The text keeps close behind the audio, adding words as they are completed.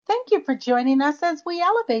Thank you for joining us as we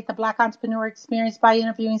elevate the Black entrepreneur experience by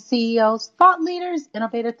interviewing CEOs, thought leaders,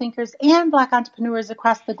 innovative thinkers, and Black entrepreneurs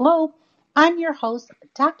across the globe. I'm your host,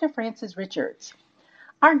 Dr. Frances Richards.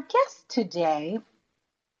 Our guest today.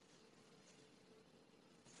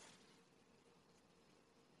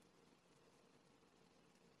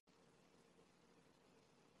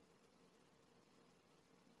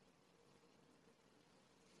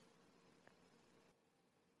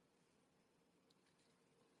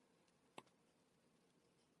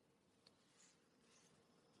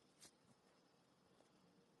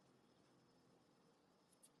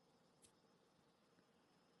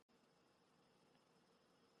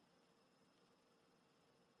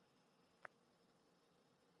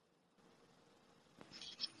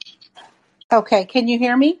 Okay, can you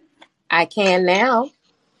hear me? I can now.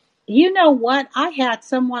 You know what? I had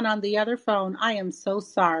someone on the other phone. I am so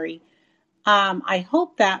sorry. I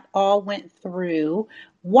hope that all went through.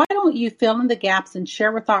 Why don't you fill in the gaps and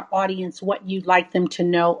share with our audience what you'd like them to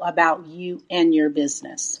know about you and your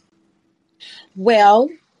business? Well,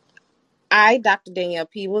 I, Dr. Danielle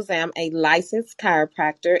Peebles, am a licensed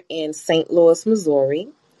chiropractor in St. Louis, Missouri.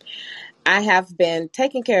 I have been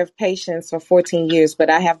taking care of patients for 14 years,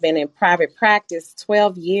 but I have been in private practice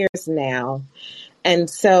 12 years now. And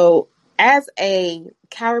so, as a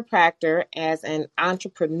chiropractor, as an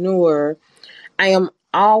entrepreneur, I am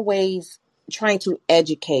always trying to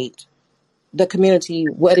educate the community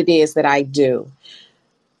what it is that I do.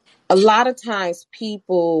 A lot of times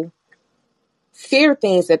people fear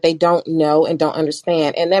things that they don't know and don't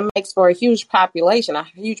understand. And that makes for a huge population, a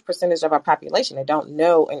huge percentage of our population that don't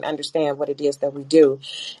know and understand what it is that we do.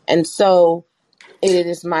 And so it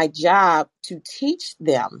is my job to teach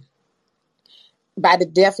them. By the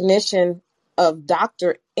definition of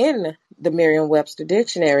doctor in the Merriam-Webster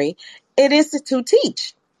dictionary, it is to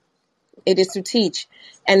teach. It is to teach.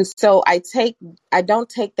 And so I don't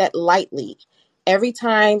take that lightly. Every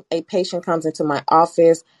time a patient comes into my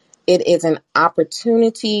office, it is an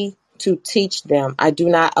opportunity to teach them. I do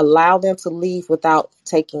not allow them to leave without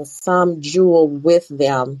taking some jewel with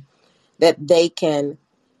them that they can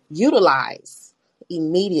utilize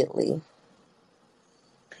immediately.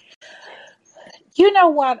 You know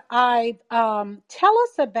what? I tell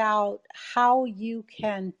us about how you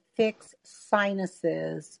can fix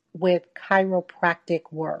sinuses with chiropractic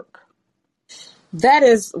work. That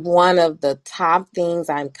is one of the top things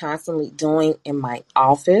I'm constantly doing in my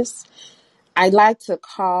office. I like to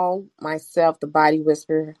call myself the body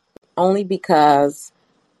whisperer only because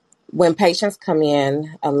when patients come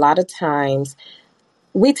in, a lot of times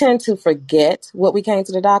we tend to forget what we came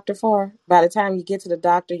to the doctor for. By the time you get to the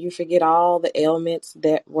doctor, you forget all the ailments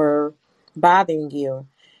that were bothering you.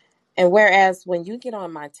 And whereas when you get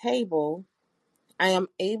on my table, I am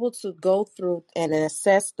able to go through and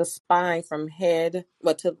assess the spine from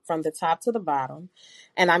the top to the bottom,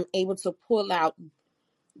 and I'm able to pull out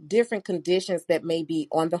different conditions that may be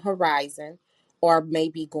on the horizon or may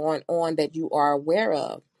be going on that you are aware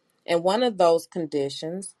of. And one of those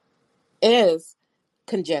conditions is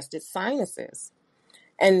congested sinuses.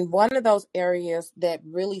 And one of those areas that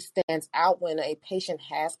really stands out when a patient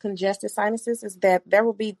has congested sinuses is that there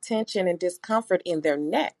will be tension and discomfort in their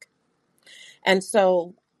neck. And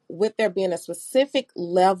so, with there being a specific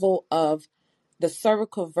level of the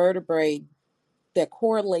cervical vertebrae that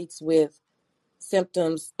correlates with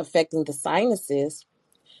symptoms affecting the sinuses,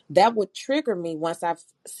 that would trigger me once I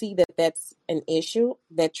see that that's an issue,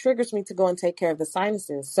 that triggers me to go and take care of the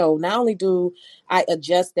sinuses. So not only do I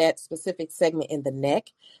adjust that specific segment in the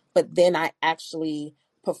neck, but then I actually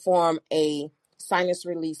perform a sinus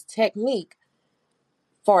release technique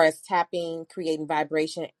far as tapping, creating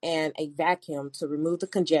vibration, and a vacuum to remove the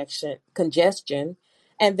congestion,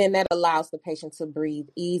 and then that allows the patient to breathe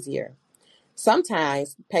easier.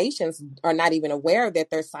 Sometimes patients are not even aware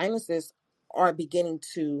that their sinuses are beginning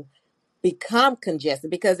to become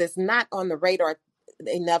congested because it's not on the radar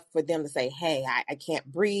enough for them to say, hey, I can't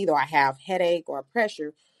breathe, or I have headache or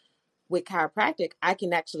pressure. With chiropractic, I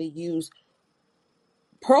can actually use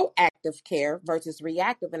proactive care versus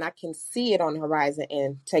reactive, and I can see it on the horizon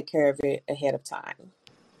and take care of it ahead of time.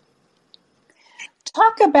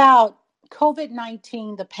 Talk about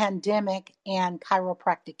COVID-19, the pandemic, and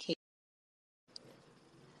chiropractic care.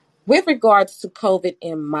 With regards to COVID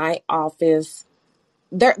in my office,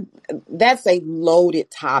 there that's a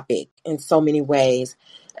loaded topic in so many ways.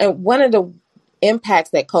 And one of the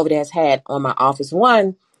impacts that COVID has had on my office,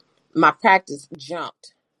 one, my practice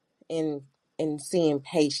jumped in seeing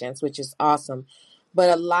patients, which is awesome.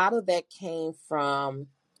 But a lot of that came from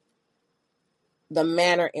the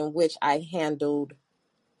manner in which I handled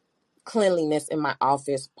cleanliness in my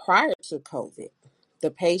office prior to COVID.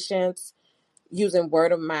 The patients, using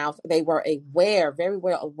word of mouth, they were aware, very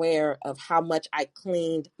well aware of how much I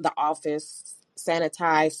cleaned the office,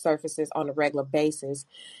 sanitized surfaces on a regular basis.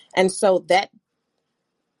 And so that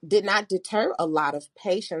did not deter a lot of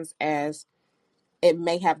patients as it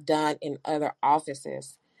may have done in other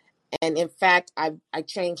offices. And in fact, I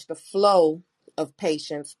changed the flow of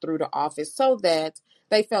patients through the office so that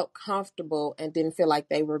they felt comfortable and didn't feel like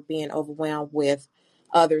they were being overwhelmed with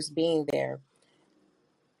others being there.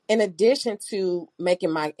 In addition to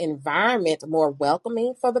making my environment more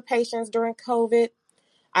welcoming for the patients during COVID,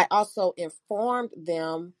 I also informed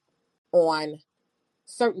them on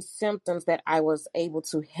certain symptoms that I was able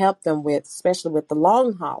to help them with, especially with the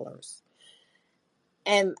long haulers.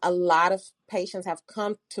 And a lot of patients have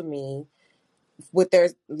come to me with their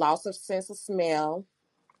loss of sense of smell,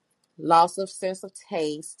 loss of sense of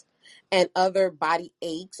taste, and other body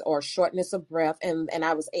aches or shortness of breath. And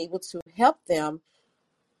I was able to help them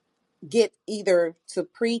get either to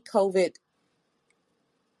pre-COVID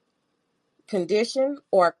condition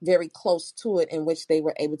or very close to it, in which they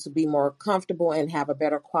were able to be more comfortable and have a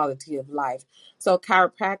better quality of life. So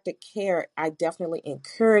chiropractic care, I definitely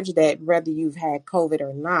encourage that, whether you've had COVID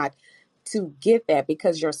or not, to get that,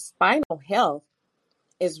 because your spinal health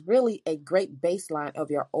is really a great baseline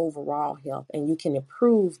of your overall health, and you can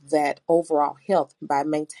improve that overall health by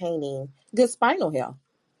maintaining good spinal health.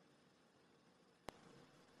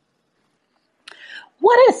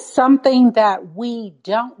 What is something that we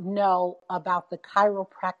don't know about the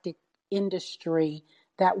chiropractic industry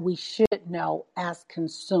that we should know as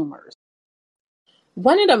consumers?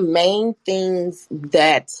 One of the main things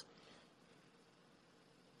that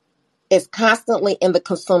is constantly in the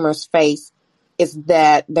consumer's face is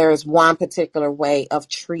that there is one particular way of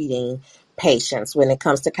treating patients when it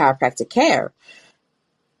comes to chiropractic care.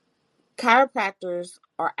 Chiropractors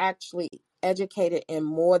are actually educated in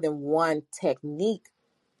more than one technique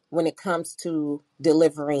when it comes to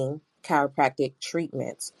delivering chiropractic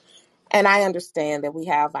treatments. And I understand that we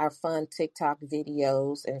have our fun TikTok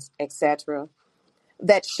videos and etc.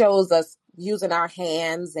 that shows us using our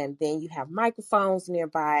hands, and then you have microphones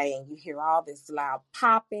nearby and you hear all this loud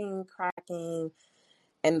popping, cracking,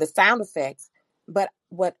 and the sound effects. But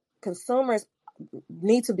what consumers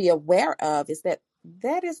need to be aware of is that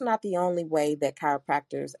that is not the only way that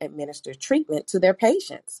chiropractors administer treatment to their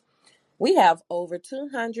patients. We have over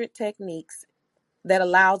 200 techniques that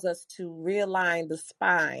allows us to realign the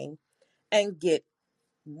spine and get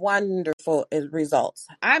wonderful results.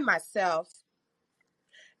 I myself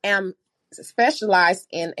am specialized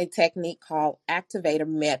in a technique called activator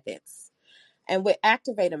methods. And with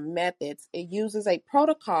activator methods, it uses a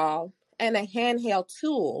protocol and a handheld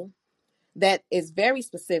tool that is very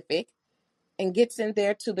specific and gets in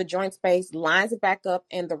there to the joint space, lines it back up,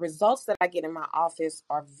 and the results that I get in my office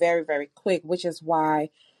are very, very quick, which is one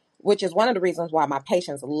of the reasons why my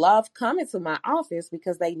patients love coming to my office,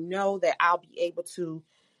 because they know that I'll be able to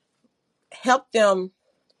help them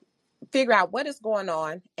figure out what is going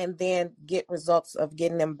on and then get results of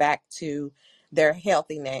getting them back to their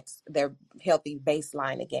healthiness, their healthy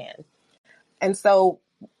baseline again. And so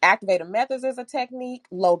activator methods is a technique,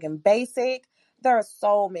 Logan Basic. There are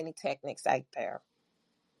so many techniques out there.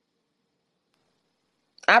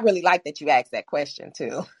 I really like that you asked that question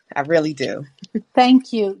too. I really do.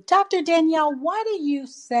 Thank you. Dr. Danielle, why do you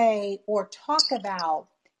say or talk about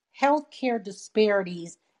healthcare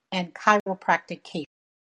disparities and chiropractic care?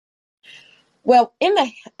 Well, in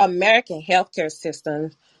the American healthcare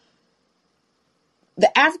system,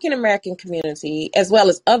 the African American community, as well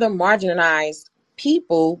as other marginalized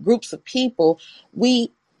people, groups of people,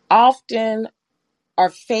 we often are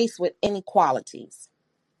faced with inequalities.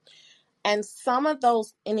 And some of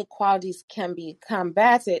those inequalities can be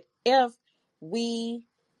combated if we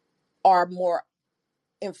are more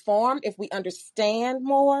informed, if we understand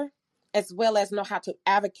more, as well as know how to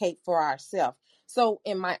advocate for ourselves. So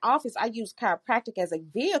in my office, I use chiropractic as a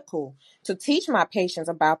vehicle to teach my patients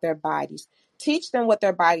about their bodies, teach them what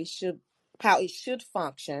their body should, how it should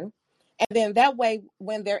function. And then that way,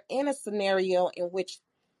 when they're in a scenario in which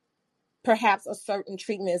perhaps a certain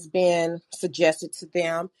treatment is being suggested to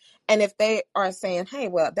them, and if they are saying, hey,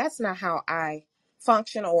 well, that's not how I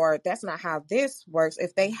function, or that's not how this works,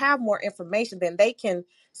 if they have more information, then they can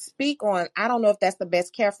speak on, I don't know if that's the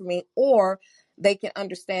best care for me, or they can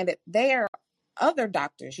understand that there are other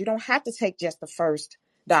doctors. You don't have to take just the first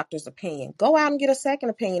doctor's opinion. Go out and get a second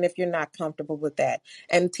opinion if you're not comfortable with that,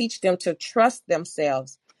 and teach them to trust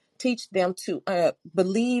themselves, teach them to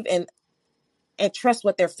believe and trust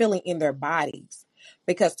what they're feeling in their bodies.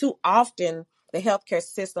 Because too often The healthcare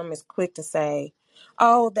system is quick to say,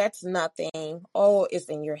 oh, that's nothing. Oh, it's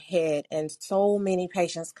in your head. And so many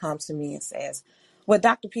patients come to me and says, well,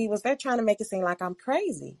 Dr. P, they're trying to make it seem like I'm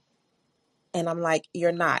crazy. And I'm like,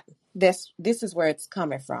 you're not. This is where it's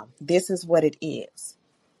coming from. This is what it is.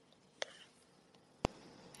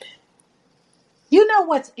 You know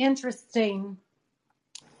what's interesting,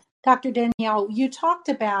 Dr. Danielle? You talked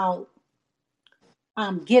about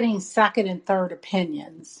getting second and third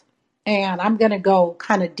opinions. And I'm going to go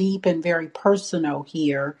kind of deep and very personal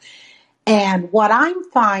here. And what I'm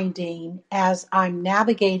finding as I'm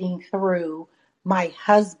navigating through my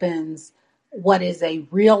husband's, what is a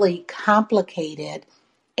really complicated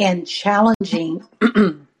and challenging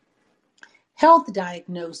health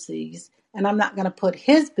diagnoses, and I'm not going to put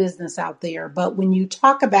his business out there, but when you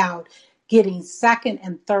talk about getting second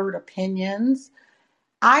and third opinions,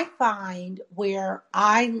 I find where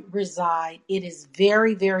I reside, it is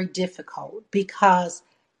very, very difficult because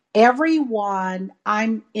everyone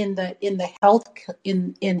I'm in the health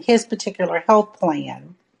in his particular health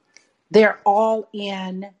plan, they're all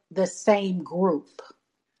in the same group.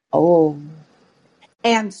 Oh,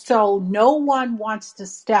 And so no one wants to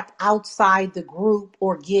step outside the group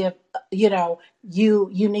or give, you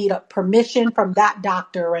need a permission from that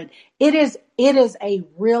doctor. And it is a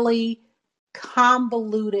really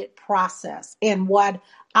convoluted process. And what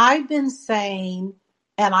I've been saying,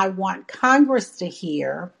 and I want Congress to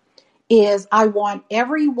hear, is I want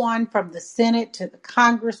everyone from the Senate to the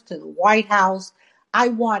Congress to the White House, I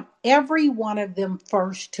want every one of them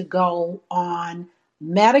first to go on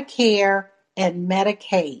Medicare and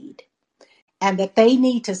Medicaid, and that they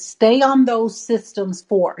need to stay on those systems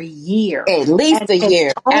for a year at least and a can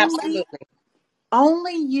year. only Absolutely.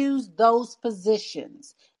 only use those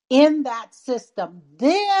physicians in that system.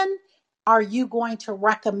 Then are you going to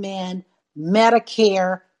recommend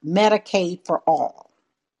Medicare, Medicaid for all?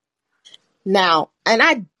 Now, and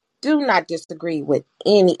I do not disagree with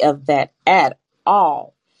any of that at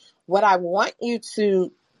all. What I want you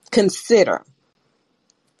to consider,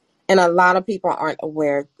 and a lot of people aren't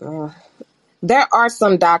aware, there are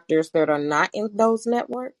some doctors that are not in those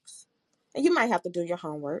networks. And you might have to do your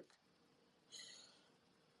homework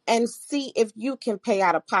and see if you can pay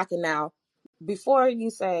out of pocket now before you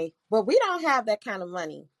say, well, we don't have that kind of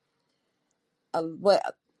money. What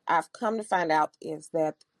I've come to find out is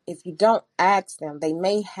that if you don't ask them, they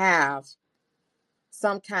may have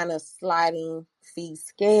some kind of sliding fee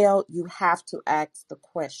scale. You have to ask the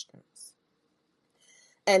questions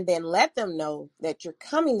and then let them know that you're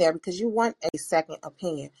coming there because you want a second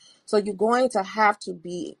opinion. So you're going to have to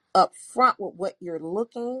be upfront with what you're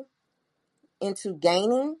looking into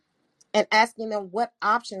gaining and asking them, what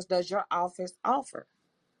options does your office offer?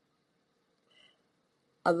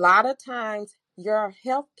 A lot of times your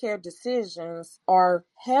healthcare decisions are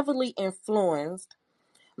heavily influenced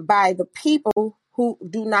by the people who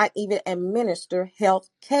do not even administer health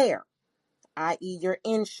care, i.e. your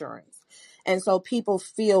insurance. And so people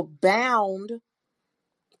feel bound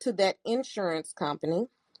to that insurance company,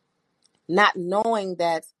 not knowing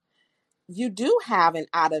that you do have an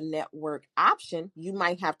out-of-network option. You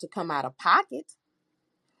might have to come out of pocket,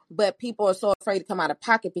 but people are so afraid to come out of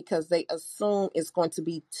pocket because they assume it's going to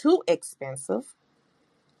be too expensive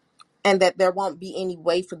and that there won't be any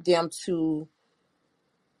way for them to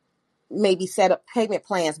maybe set up payment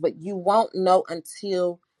plans, but you won't know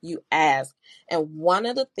until you ask. And one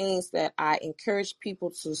of the things that I encourage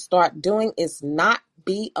people to start doing is not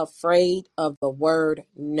be afraid of the word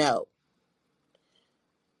no.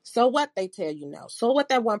 So what they tell you no. So what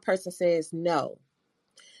that one person says no.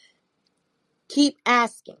 Keep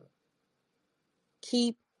asking.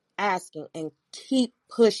 Keep asking and keep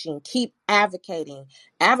pushing. Keep advocating.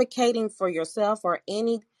 Advocating for yourself or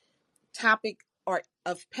any topic or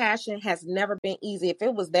of passion has never been easy. If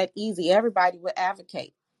it was that easy, everybody would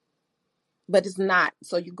advocate. But it's not.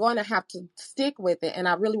 So you're going to have to stick with it. And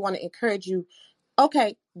I really want to encourage you,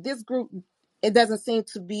 okay, this group, it doesn't seem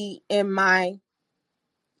to be in my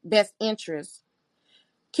best interest.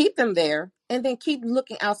 Keep them there and then keep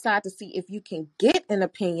looking outside to see if you can get an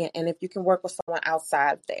opinion and if you can work with someone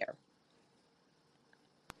outside there.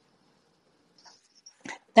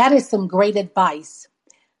 That is some great advice.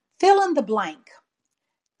 Fill in the blank.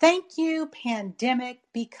 Thank you, pandemic,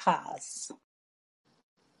 because.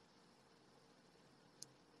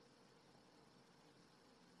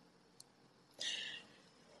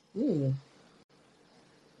 Hmm.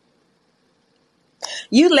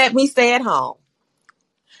 You let me stay at home.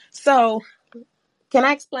 So, can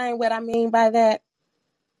I explain what I mean by that?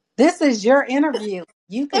 This is your interview.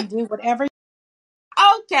 You can do whatever.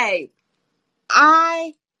 Okay.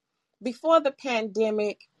 I before the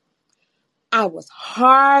pandemic, I was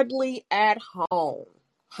hardly at home,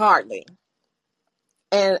 hardly.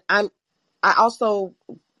 And I also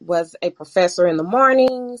was a professor in the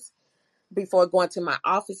mornings before going to my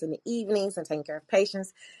office in the evenings and taking care of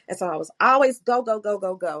patients. And so I was always go, go, go,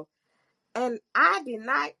 go, go. And I did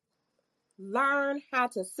not learn how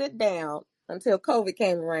to sit down until COVID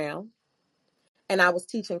came around and I was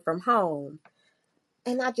teaching from home.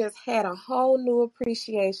 And I just had a whole new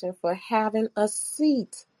appreciation for having a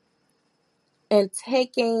seat and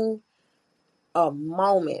taking a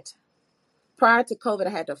moment. Prior to COVID, I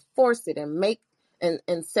had to force it and make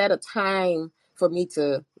and set a time for me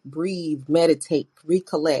to breathe, meditate,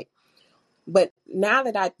 recollect. But now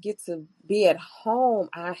that I get to be at home,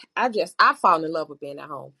 I've fallen in love with being at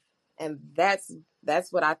home. And that's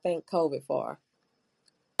what I thank COVID for.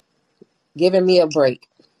 Giving me a break.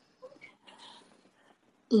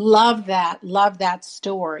 Love that. Love that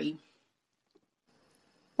story.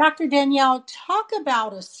 Dr. Danielle, talk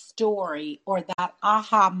about a story or that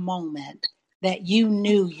aha moment that you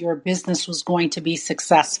knew your business was going to be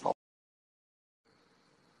successful.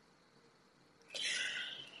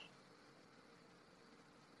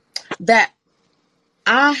 That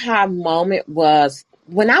aha moment was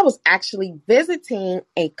when I was actually visiting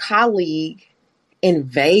a colleague in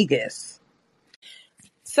Vegas.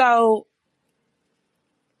 So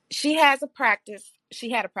she has a practice.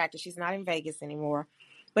 She had a practice. She's not in Vegas anymore,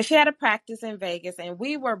 but she had a practice in Vegas, and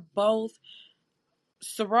we were both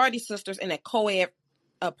sorority sisters in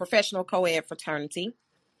a professional co-ed fraternity.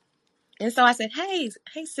 And so I said, hey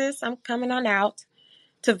sis, I'm coming on out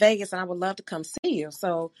to Vegas and I would love to come see you.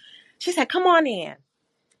 So she said, come on in.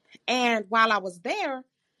 And while I was there,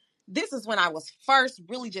 this is when I was first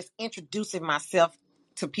really just introducing myself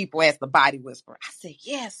to people as the body whisperer. I said,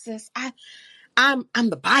 yes, sis, I'm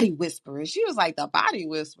the body whisperer. She was like, the body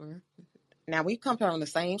whisperer. Now we come from the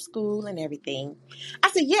same school and everything. I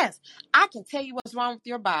said, yes, I can tell you what's wrong with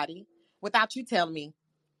your body without you telling me.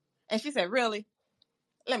 And she said, really?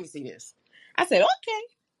 Let me see this. I said, okay.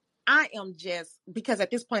 I am just, because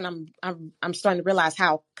at this point I'm starting to realize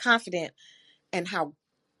how confident and how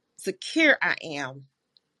secure I am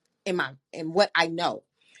in what I know.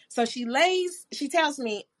 So she tells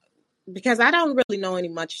me, because I don't really know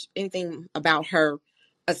anything about her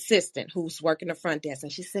assistant who's working the front desk.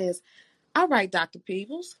 And she says, all right, Dr.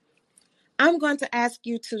 Peebles, I'm going to ask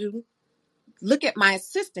you to look at my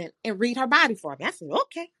assistant and read her body for me. I said,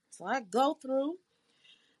 okay. So I go through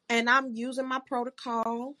and I'm using my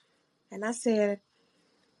protocol. And I said,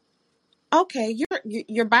 okay,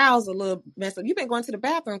 your bowel's a little messed up. You've been going to the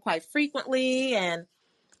bathroom quite frequently, and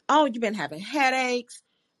oh, you've been having headaches.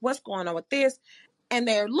 What's going on with this? And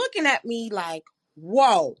they're looking at me like,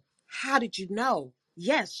 whoa, how did you know?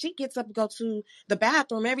 Yes, she gets up and go to the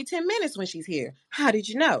bathroom every 10 minutes when she's here. How did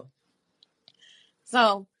you know?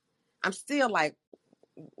 So I'm still like,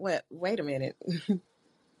 wait a minute.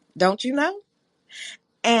 Don't you know?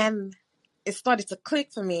 And it started to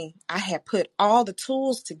click for me. I had put all the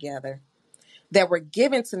tools together that were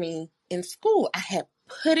given to me in school. I had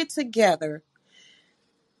put it together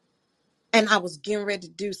and I was getting ready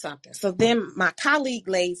to do something. So then my colleague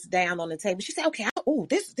lays down on the table. She said, okay,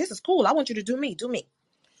 this is cool. I want you to do me.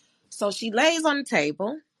 So she lays on the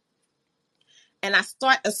table and I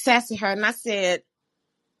start assessing her and I said,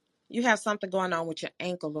 you have something going on with your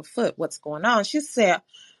ankle or foot. What's going on? She said,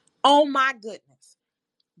 oh my goodness.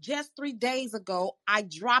 Just 3 days ago, I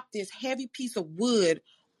dropped this heavy piece of wood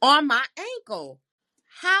on my ankle.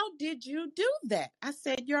 How did you do that? I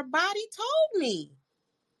said, your body told me.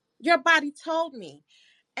 Your body told me.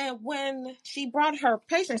 And when she brought her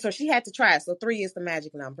patient, so she had to try it. So 3 is the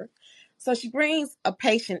magic number. So she brings a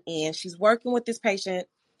patient in. She's working with this patient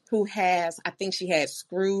who I think she had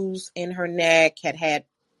screws in her neck, had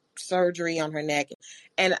surgery on her neck,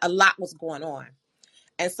 and a lot was going on.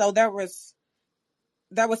 And so there was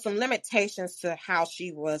some limitations to how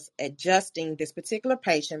she was adjusting this particular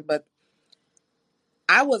patient, but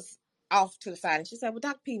I was off to the side and she said, well,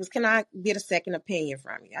 Dr. Peebles, can I get a second opinion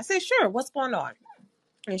from you? I said, sure. What's going on?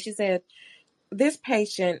 And she said, this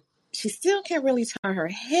patient, she still can't really turn her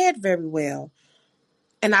head very well.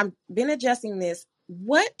 And I've been adjusting this.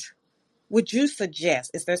 What would you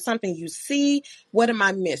suggest? Is there something you see? What am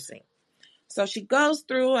I missing? So she goes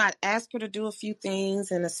through, I asked her to do a few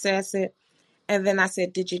things and assess it. And then I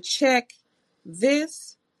said, did you check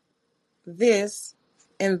this, this,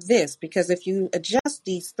 and this? Because if you adjust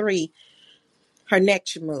these 3, her neck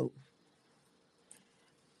should move.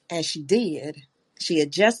 And she did. She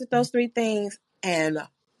adjusted those 3 things. And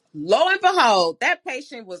lo and behold, that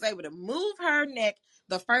patient was able to move her neck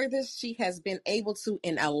the furthest she has been able to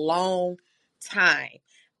in a long time.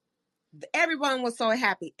 Everyone was so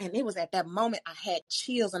happy. And it was at that moment I had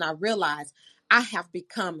chills and I realized I have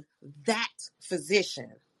become that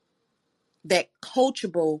physician, that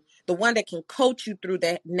coachable, the one that can coach you through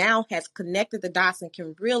that, now has connected the dots and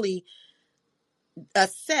can really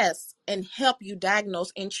assess and help you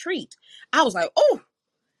diagnose and treat. I was like, oh,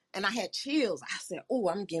 and I had chills. I said, oh,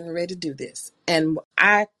 I'm getting ready to do this. And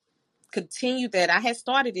I continued that. I had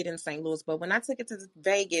started it in St. Louis, but when I took it to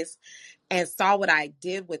Vegas and saw what I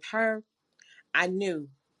did with her, I knew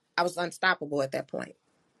I was unstoppable at that point.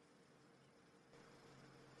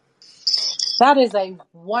 That is a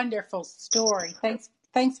wonderful story.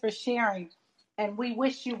 Thanks for sharing. And we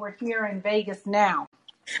wish you were here in Vegas now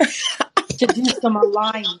to do some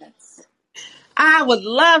alignments. I would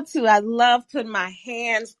love to. I love putting my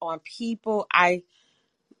hands on people. I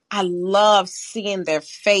love seeing their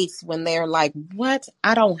face when they're like, what?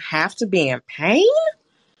 I don't have to be in pain.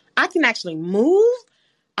 I can actually move.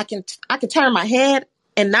 I can turn my head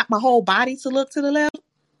and not my whole body to look to the left.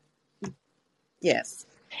 Yes.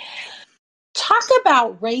 Talk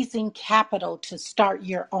about raising capital to start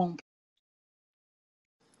your own.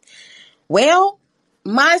 Well,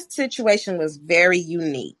 my situation was very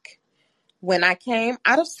unique. When I came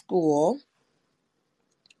out of school,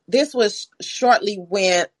 this was shortly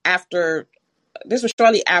after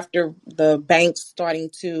the banks starting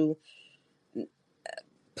to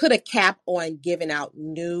put a cap on giving out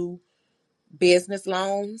new business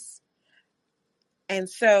loans. And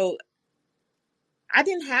so I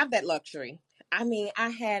didn't have that luxury. I mean, I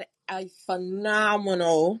had a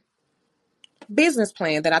phenomenal business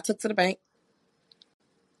plan that I took to the bank.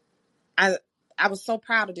 I I was so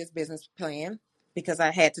proud of this business plan because I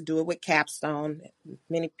had to do it with Capstone.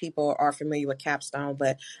 Many people are familiar with Capstone,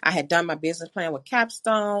 but I had done my business plan with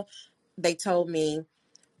Capstone. They told me,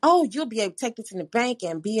 oh, you'll be able to take this in the bank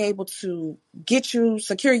and be able to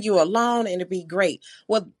secure you a loan, and it'd be great.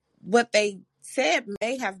 Well, what they said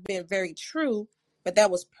may have been very true, but that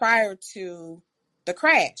was prior to the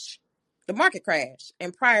crash, the market crash,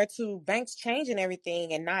 and prior to banks changing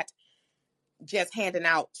everything and not just handing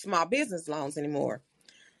out small business loans anymore.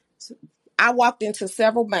 So I walked into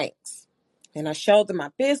several banks and I showed them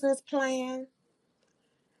my business plan.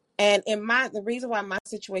 And the reason why my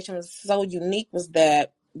situation was so unique was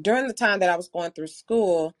that during the time that I was going through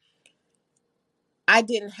school, I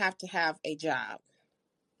didn't have to have a job.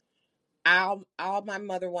 All my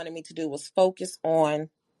mother wanted me to do was focus on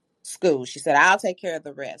school. She said, I'll take care of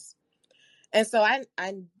the rest. And so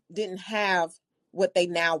I didn't have what they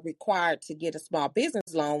now required to get a small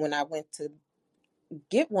business loan. When I went to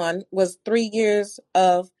get one, was 3 years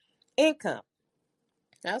of income.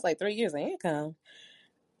 I was like, 3 years of income?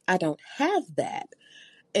 I don't have that.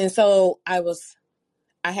 And so I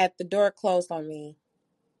had the door closed on me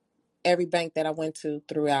every bank that I went to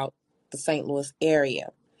throughout the St. Louis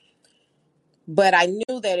area. But I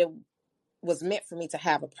knew that it was meant for me to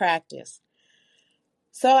have a practice.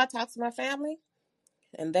 So I talked to my family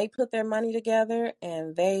and they put their money together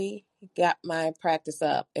and they got my practice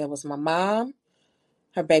up. It was my mom,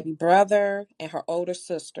 her baby brother, and her older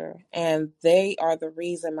sister. And they are the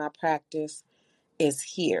reason my practice is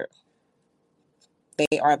here.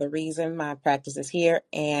 They are the reason my practice is here.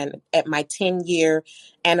 And at my 10-year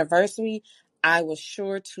anniversary, I was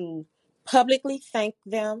sure to publicly thank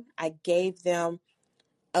them. I gave them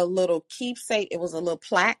a little keepsake. It was a little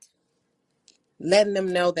plaque letting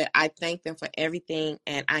them know that I thank them for everything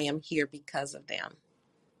and I am here because of them.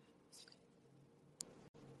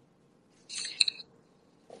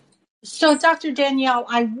 So, Dr. Danielle,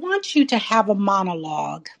 I want you to have a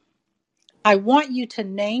monologue. I want you to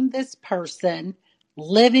name this person,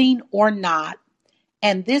 living or not,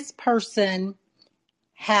 and this person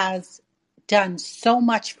has done so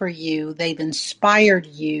much for you. They've inspired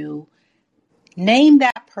you. Name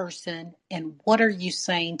that person, and what are you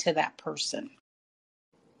saying to that person?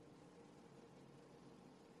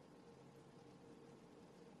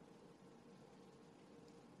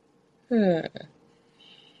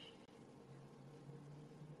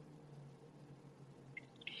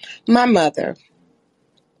 My mother,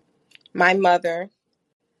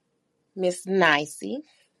 Miss Nicey.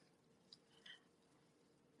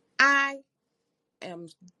 I am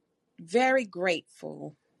very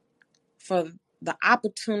grateful for the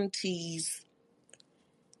opportunities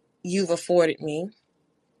you've afforded me.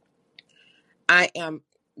 I am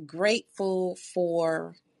grateful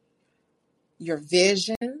for your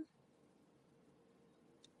vision,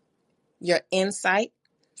 your insight.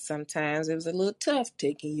 Sometimes it was a little tough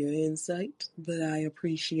taking your insight, but I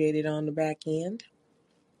appreciate it on the back end.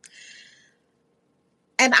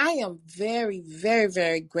 And I am very, very,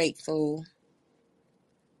 very grateful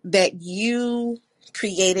that you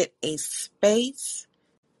created a space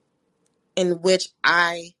in which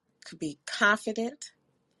I could be confident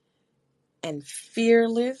and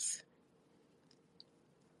fearless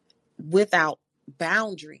without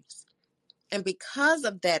boundaries. And because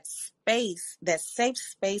of that space, that safe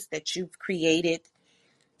space that you've created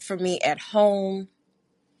for me at home,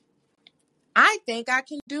 I think I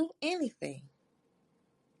can do anything.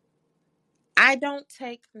 I don't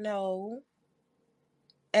take no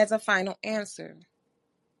as a final answer.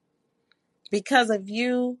 Because of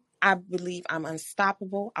you, I believe I'm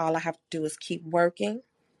unstoppable. All I have to do is keep working,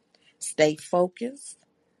 stay focused,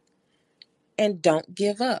 and don't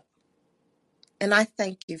give up. And I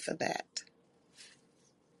thank you for that.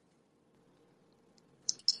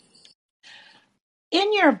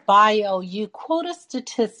 In your bio, you quote a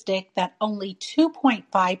statistic that only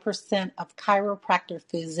 2.5% of chiropractor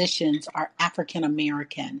physicians are African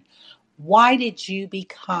American. Why did you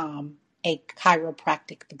become a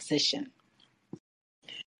chiropractic physician?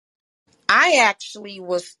 I actually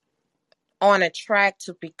was on a track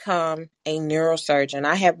to become a neurosurgeon.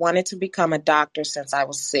 I had wanted to become a doctor since I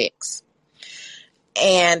was 6.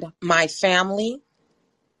 And my family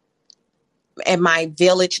and my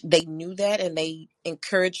village, they knew that and they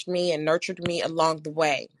encouraged me and nurtured me along the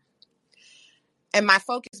way. And my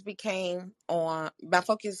focus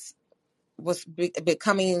was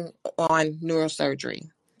becoming on neurosurgery.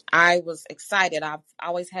 I was excited. I've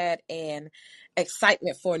always had an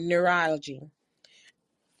excitement for neurology.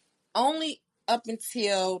 Only up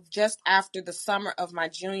until just after the summer of my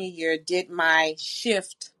junior year did my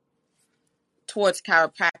shift towards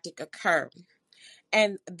chiropractic occur.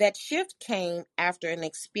 And that shift came after an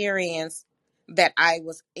experience that I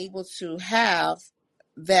was able to have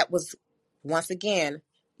that was, once again,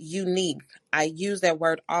 unique. I use that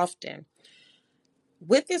word often.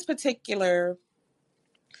 With this particular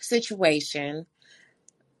situation,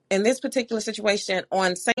 in this particular situation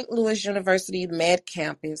on St. Louis University Med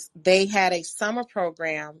Campus, they had a summer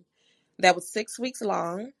program that was 6 weeks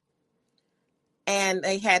long. And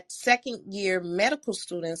they had second year medical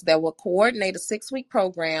students that would coordinate a 6-week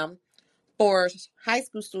program for high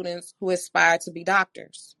school students who aspire to be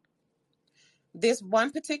doctors. This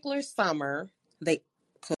one particular summer, they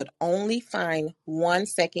could only find one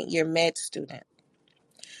second year med student.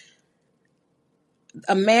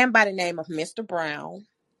 A man by the name of Mr. Brown,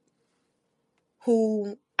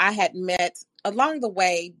 who I had met along the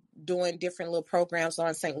way doing different little programs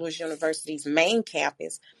on St. Louis University's main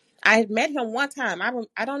campus. I had met him one time.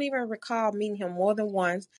 I don't even recall meeting him more than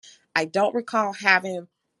once. I don't recall having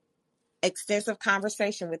extensive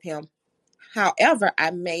conversation with him. However,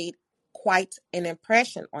 I made quite an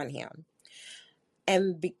impression on him.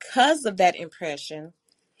 And because of that impression,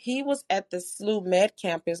 he was at the SLU Med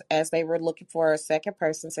campus as they were looking for a second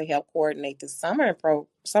person to help coordinate the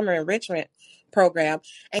summer enrichment program.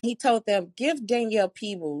 And he told them, give Danielle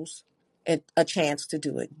Peebles a chance to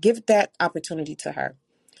do it. Give that opportunity to her.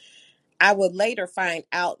 I would later find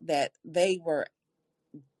out that they were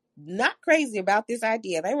not crazy about this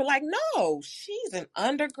idea. They were like, no, she's an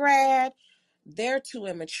undergrad. They're too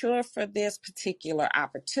immature for this particular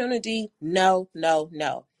opportunity. No, no,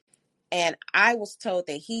 no. And I was told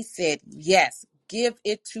that he said, yes, give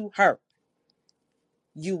it to her.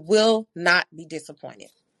 You will not be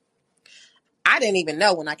disappointed. I didn't even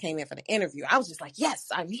know when I came in for the interview. I was just like, yes,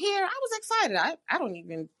 I'm here. I was excited. I don't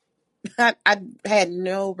even, I had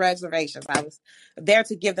no reservations. I was there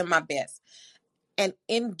to give them my best. And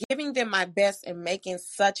in giving them my best and making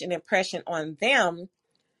such an impression on them,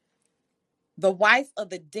 the wife of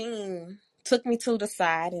the dean took me to the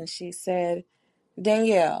side and she said,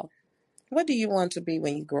 Danielle, what do you want to be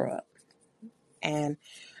when you grow up? And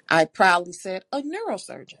I proudly said, a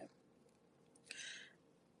neurosurgeon.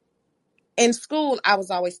 In school, I was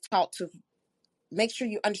always taught to make sure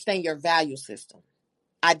you understand your value system,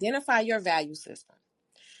 identify your value system.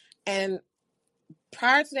 And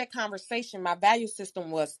prior to that conversation, my value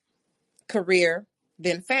system was career,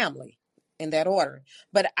 then family, in that order.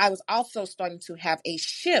 But I was also starting to have a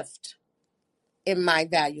shift in my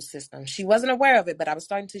value system. She wasn't aware of it, but I was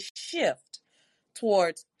starting to shift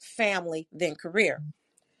towards family, then career.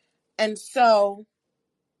 And so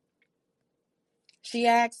she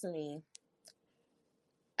asked me,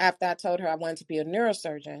 after I told her I wanted to be a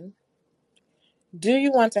neurosurgeon, do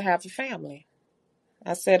you want to have a family?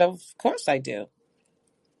 I said, of course I do.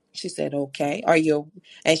 She said, okay. Are you?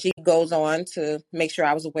 And she goes on to make sure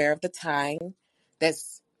I was aware of the time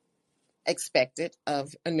that's expected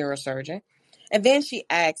of a neurosurgeon. And then she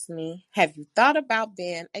asked me, have you thought about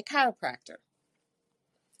being a chiropractor?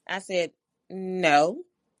 I said, no,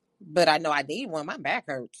 but I know I need one. My back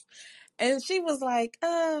hurts. And she was like,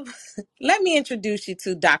 let me introduce you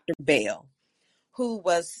to Dr. Bell, who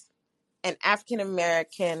was an African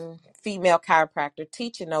American female chiropractor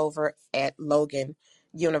teaching over at Logan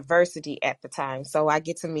University at the time. So I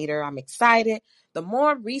get to meet her. I'm excited. The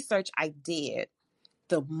more research I did,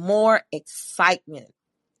 the more excitement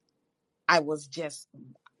I was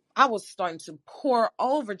starting to pour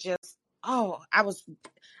over just, I was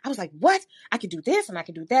like, what? I could do this and I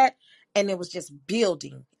could do that. And it was just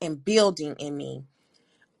building and building in me.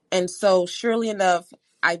 And so surely enough,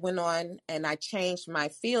 I went on and I changed my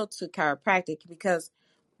field to chiropractic because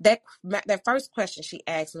that first question she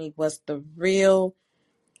asked me was the real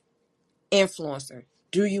influencer.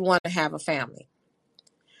 Do you want to have a family?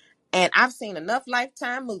 And I've seen enough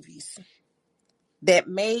Lifetime movies that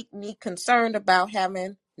made me concerned about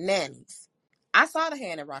having nannies. I saw The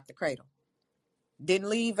Hand That Rocked the Cradle. Didn't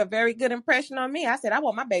leave a very good impression on me. I said, I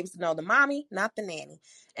want my babies to know the mommy, not the nanny.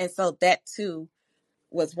 And so that too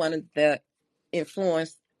was one of the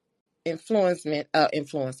influencement.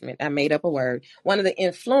 I made up a word. One of the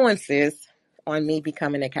influences on me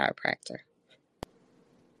becoming a chiropractor.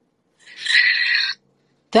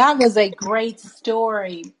 That was a great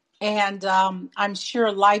story. And I'm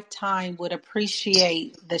sure Lifetime would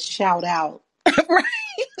appreciate the shout out. Right.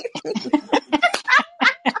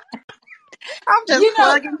 I'm just You know,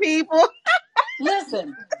 plugging people.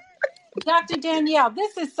 listen, Dr. Danielle,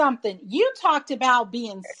 this is something you talked about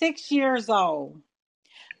being 6 years old,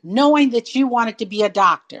 knowing that you wanted to be a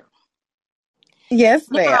doctor. Yes,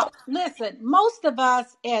 ma'am. Now, listen, most of us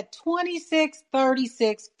at 26,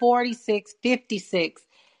 36, 46, 56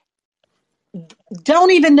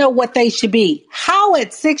 don't even know what they should be. How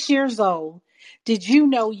at 6 years old did you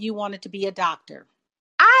know you wanted to be a doctor?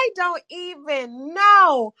 I don't even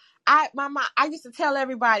know. I used to tell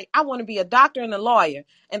everybody I want to be a doctor and a lawyer,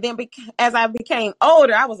 and then as I became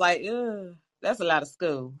older, I was like, ugh, that's a lot of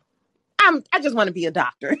school. I just want to be a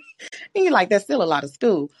doctor. And you're like, that's still a lot of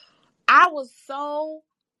school. I was so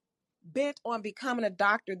bent on becoming a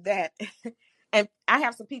doctor that, and I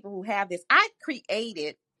have some people who have this. I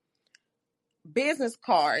created business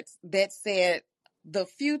cards that said the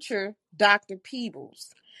future Dr.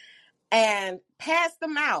 Peebles and passed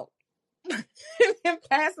them out. And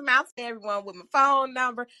pass them out to everyone with my phone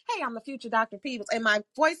number. Hey, I'm the future Dr. Peebles. And my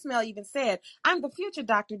voicemail even said, I'm the future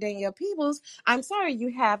Dr. Danielle Peebles. I'm sorry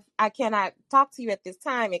I cannot talk to you at this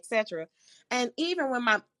time, etc. And even when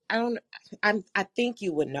I think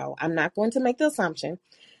you would know, I'm not going to make the assumption.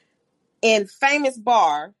 In Famous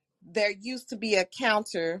Bar, there used to be a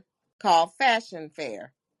counter called Fashion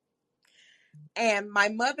Fair. And my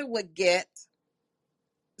mother would get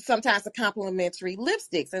sometimes the complimentary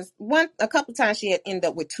lipsticks. And a couple of times she had ended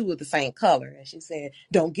up with two of the same color. And she said,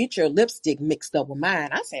 don't get your lipstick mixed up with mine.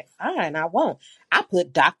 I said, fine, I won't. I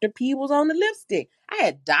put Dr. Peebles on the lipstick. I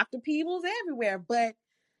had Dr. Peebles everywhere, but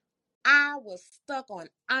I was stuck on,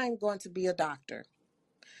 I'm going to be a doctor.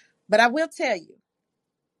 But I will tell you,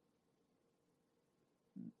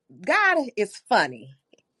 God is funny.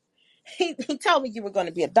 He told me you were going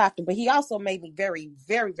to be a doctor, but he also made me very,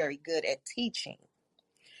 very, very good at teaching.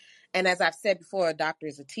 And as I've said before, a doctor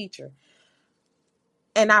is a teacher.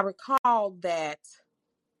 And I recall that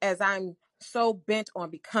as I'm so bent on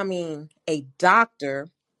becoming a doctor,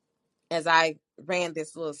 as I ran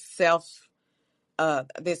this little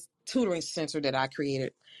this tutoring center that I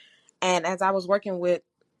created, and as I was working with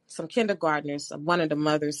some kindergartners, one of the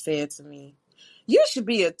mothers said to me, you should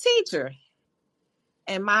be a teacher.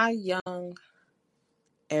 And my young,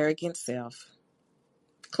 arrogant self,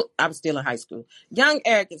 I was still in high school, young,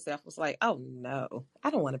 arrogant self was like, oh no, I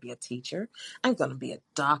don't want to be a teacher. I'm going to be a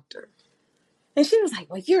doctor. And she was like,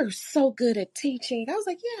 well, you're so good at teaching. I was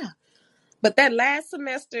like, yeah. But that last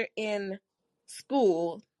semester in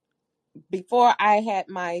school, before I had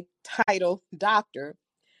my title doctor,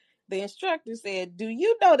 the instructor said, do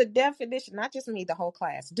you know the definition? Not just me, the whole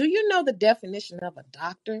class. Do you know the definition of a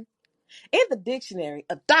doctor? In the dictionary,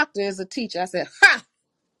 a doctor is a teacher. I said, ha!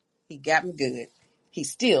 He got me good. He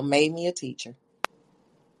still made me a teacher.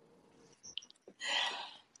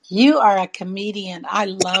 You are a comedian. I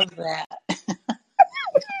love that. I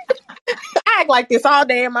act like this all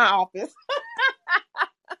day in my office.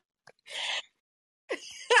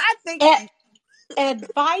 I think,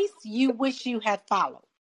 Advice you wish you had followed.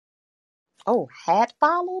 oh, had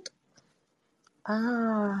followed?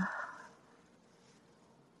 Ah,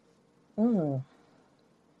 mm,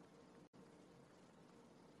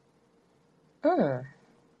 mm.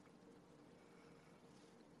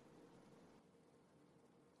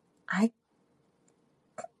 I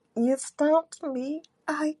You stumped me.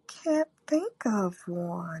 I can't think of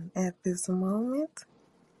one at this moment.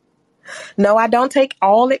 No, I don't take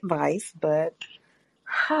all advice, but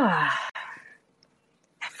if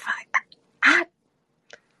I,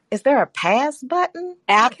 is there a pass button?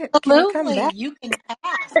 Can I come Absolutely. back? You can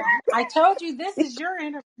pass. I told you this is your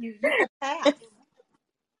interview. You can pass.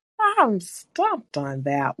 I'm stumped on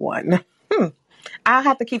that one. I'll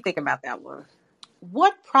have to keep thinking about that one.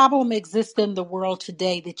 What problem exists in the world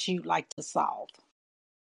today that you'd like to solve?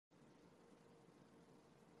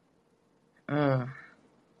 Mm.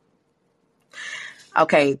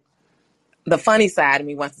 Okay, the funny side of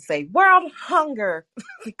me wants to say world hunger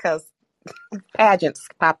because pageants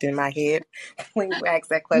popped in my head when you asked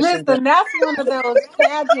that question. But Listen, that's one of those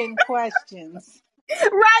pageant questions.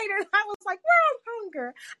 right, and I was like, world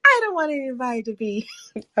hunger. I don't want anybody to be.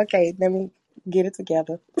 Okay, let me get it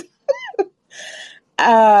together.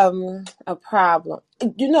 A problem.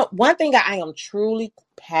 You know, one thing I am truly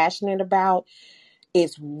passionate about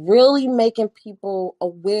is really making people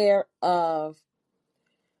aware of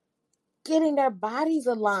getting their bodies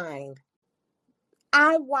aligned.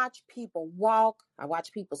 I watch people walk, I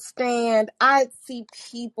watch people stand, I see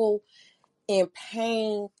people in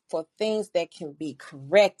pain for things that can be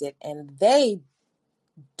corrected, and they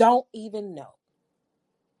don't even know.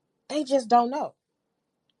 They just don't know.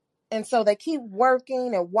 And so they keep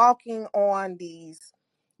working and walking on these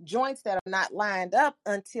joints that are not lined up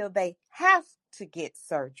until they have to get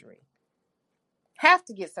surgery. Have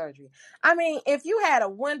to get surgery. I mean, if you had a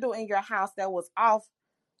window in your house that was off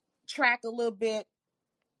track a little bit,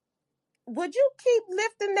 would you keep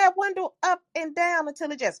lifting that window up and down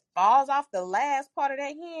until it just falls off the last part of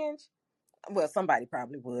that hinge? Well, somebody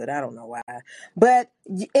probably would. I don't know why. But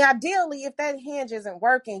ideally, if that hinge isn't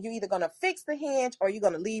working, you're either going to fix the hinge or you're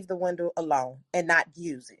going to leave the window alone and not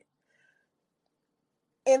use it.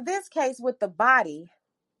 In this case, with the body,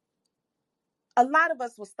 a lot of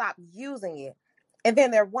us will stop using it. And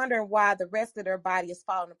then they're wondering why the rest of their body is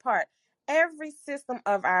falling apart. Every system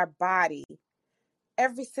of our body,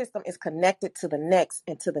 every system is connected to the next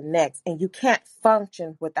and to the next, and you can't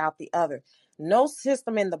function without the other. No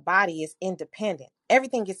system in the body is independent.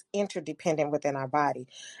 Everything is interdependent within our body,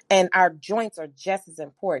 and our joints are just as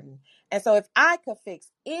important. And so if I could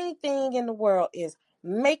fix anything in the world is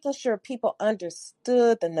making sure people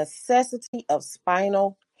understood the necessity of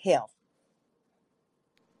spinal health.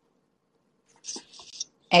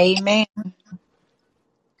 Amen.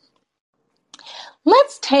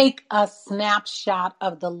 Let's take a snapshot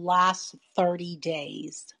of the last 30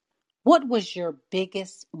 days. What was your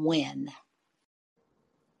biggest win?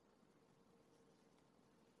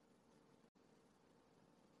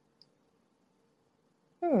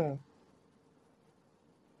 Hmm.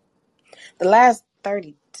 The last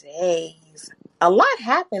 30 days. A lot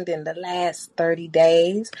happened in the last 30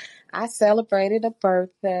 days. I celebrated a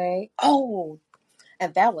birthday. Oh,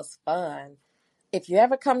 and that was fun. If you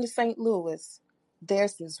ever come to St. Louis,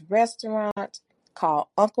 there's this restaurant called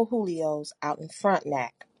Uncle Julio's out in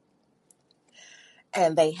Frontenac.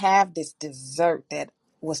 And they have this dessert that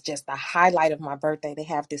was just the highlight of my birthday. They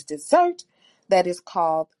have this dessert that is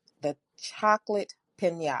called the chocolate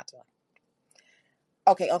pinata.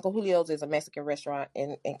 Okay, Uncle Julio's is a Mexican restaurant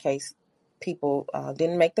in case people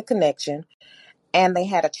didn't make the connection. And they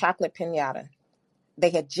had a chocolate pinata. They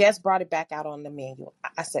had just brought it back out on the menu.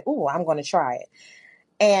 I said, "Ooh, I'm going to try it."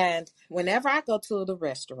 And whenever I go to the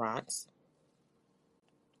restaurants,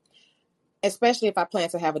 especially if I plan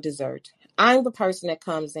to have a dessert, I'm the person that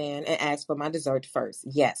comes in and asks for my dessert first.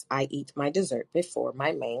 Yes, I eat my dessert before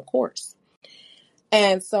my main course.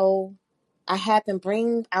 And so I had them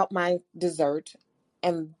bring out my dessert,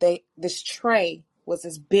 and this tray was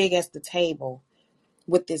as big as the table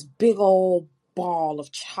with this big old ball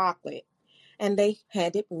of chocolate. And they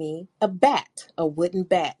handed me a wooden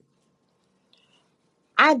bat.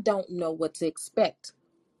 I don't know what to expect.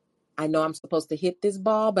 I know I'm supposed to hit this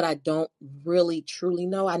ball, but I don't really truly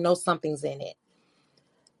know. I know something's in it.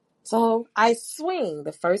 So I swing.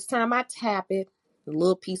 The first time I tap it, a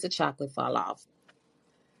little piece of chocolate fall off.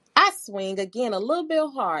 I swing again a little bit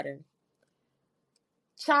harder.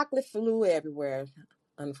 Chocolate flew everywhere.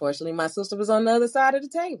 Unfortunately, my sister was on the other side of the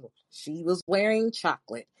table. She was wearing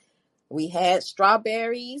chocolate. We had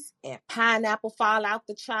strawberries and pineapple fall out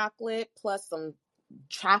the chocolate, plus some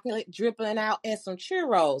chocolate dripping out and some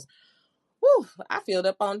churros. Whew, I filled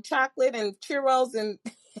up on chocolate and churros and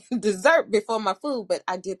dessert before my food, but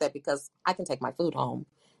I did that because I can take my food home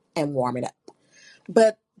and warm it up.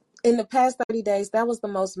 But in the past 30 days, that was the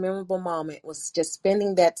most memorable moment, was just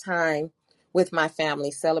spending that time with my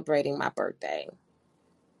family celebrating my birthday.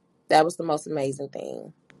 That was the most amazing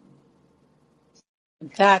thing.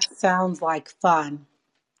 That sounds like fun.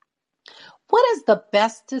 What is the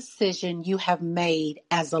best decision you have made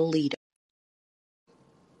as a leader?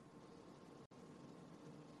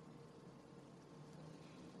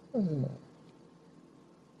 Hmm.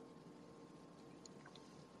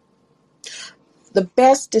 The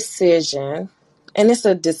best decision, and it's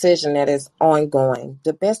a decision that is ongoing,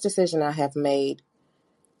 the best decision I have made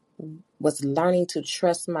was learning to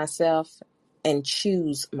trust myself and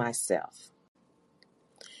choose myself.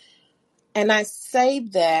 And I say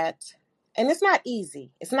that, and it's not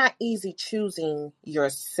easy. It's not easy choosing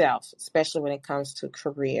yourself, especially when it comes to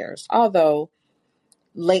careers. Although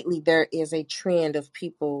lately there is a trend of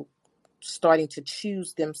people starting to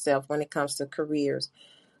choose themselves when it comes to careers.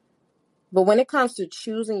 But when it comes to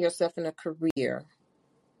choosing yourself in a career,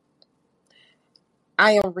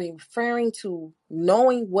 I am referring to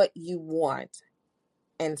knowing what you want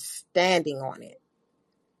and standing on it,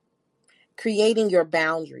 creating your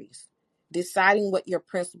boundaries, deciding what your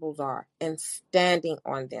principles are, and standing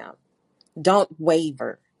on them. Don't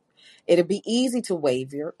waver. It'll be easy to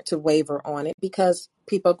waver on it because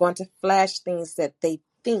people are going to flash things that they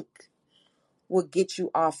think will get you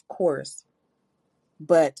off course.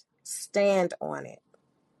 But stand on it.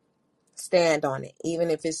 Stand on it, even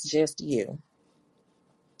if it's just you.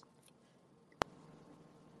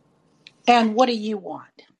 And what do you want?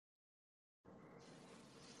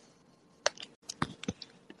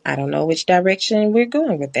 I don't know which direction we're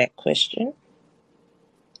going with that question.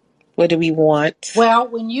 What do we want? Well,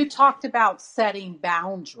 when you talked about setting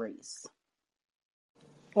boundaries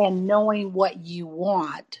and knowing what you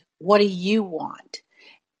want, what do you want?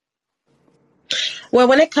 Well,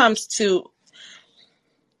 when it comes to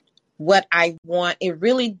what I want, it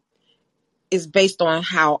really is based on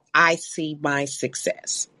how I see my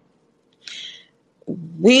success.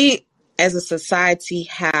 We as a society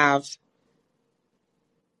have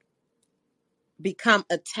become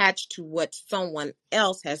attached to what someone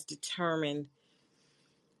else has determined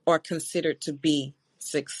or considered to be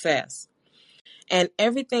success. And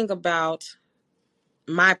everything about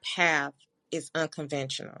my path is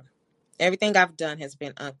unconventional. Everything I've done has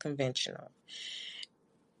been unconventional.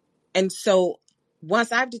 And so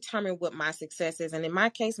once I've determined what my success is, and in my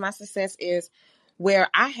case, my success is where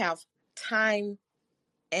I have time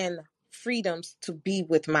and freedoms to be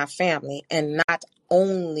with my family and not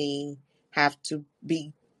only have to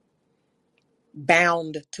be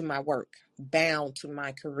bound to my work, bound to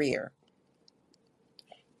my career.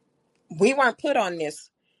 We weren't put on this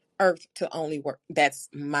earth to only work. That's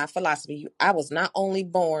my philosophy. I was not only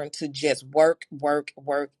born to just work, work,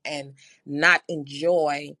 work, and not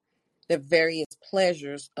enjoy the various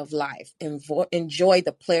pleasures of life, enjoy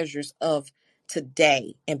the pleasures of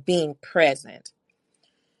today and being present.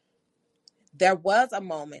 There was a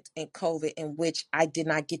moment in COVID in which I did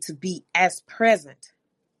not get to be as present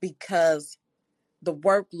because the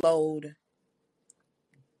workload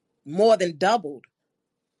more than doubled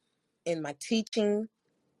in my teaching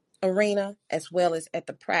arena as well as at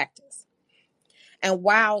the practice. And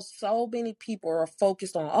while so many people are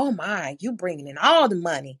focused on, oh my, you bringing in all the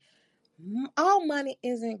money, all money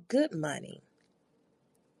isn't good money.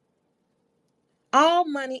 All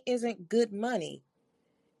money isn't good money.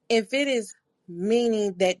 If it is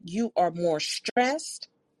meaning that you are more stressed,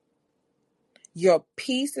 your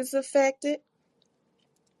peace is affected,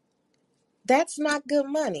 that's not good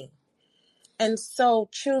money. And so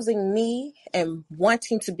choosing me and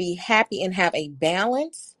wanting to be happy and have a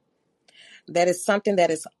balance, that is something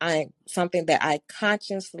that I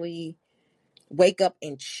consciously wake up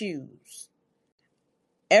and choose.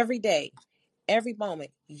 Every day, every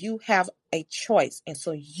moment, you have a choice. And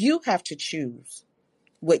so you have to choose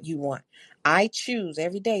what you want. I choose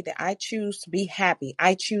every day that I choose to be happy.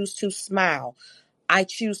 I choose to smile. I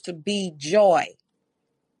choose to be joy.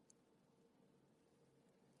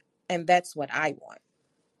 And that's what I want.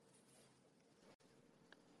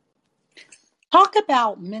 Talk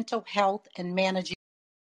about mental health and managing.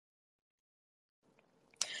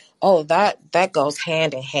 Oh, that goes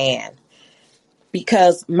hand in hand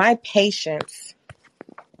because my patients,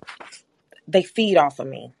 they feed off of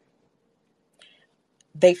me.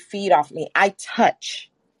 They feed off me. I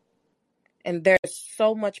touch, and there's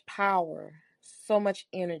so much power, so much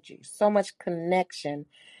energy, so much connection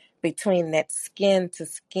between that skin to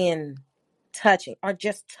skin touching or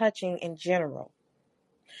just touching in general.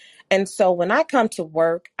 And so when I come to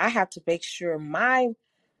work, I have to make sure my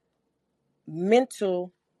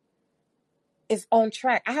mental is on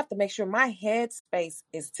track. I have to make sure my headspace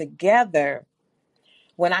is together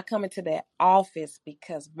when I come into that office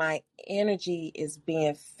because my energy is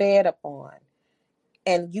being fed upon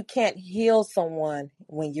And you can't heal someone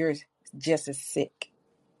when you're just as sick.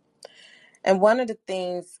 And one of the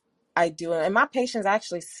things I do, and my patients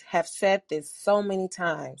actually have said this so many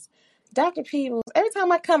times, Dr. Peebles, every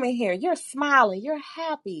time I come in here, you're smiling, you're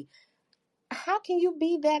happy. How can you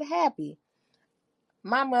be that happy?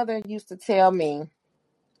 My mother used to tell me,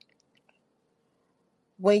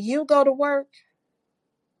 when you go to work,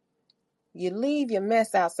 you leave your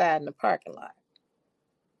mess outside in the parking lot.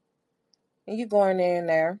 And you go in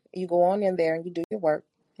there, you go on in there and you do your work,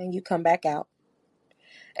 and you come back out,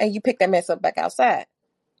 and you pick that mess up back outside.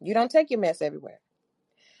 You don't take your mess everywhere.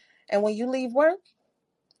 And when you leave work,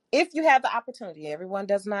 if you have the opportunity, everyone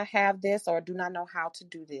does not have this or do not know how to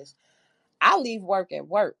do this. I leave work at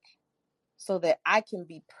work so that I can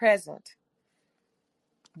be present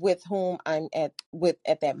with whom I'm at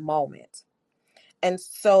that moment. And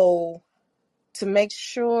so to make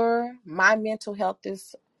sure my mental health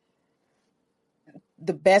is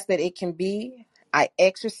the best that it can be, I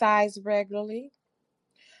exercise regularly.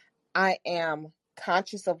 I am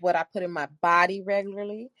conscious of what I put in my body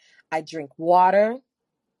regularly. I drink water.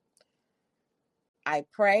 I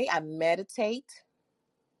pray. I meditate.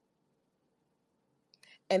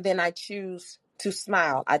 And then I choose to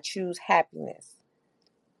smile. I choose happiness.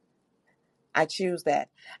 I choose that.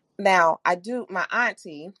 Now, my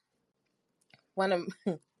auntie, one of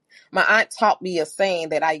my aunt taught me a saying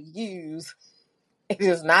that I use. It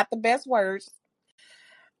is not the best words.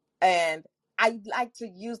 And I like to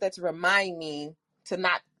use that to remind me to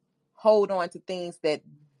not hold on to things that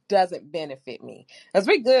doesn't benefit me. Because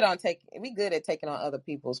we good at taking on other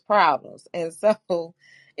people's problems. And so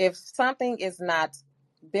if something is not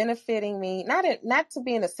benefiting me, not to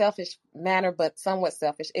be in a selfish manner, but somewhat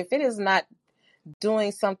selfish, if it is not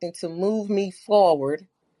doing something to move me forward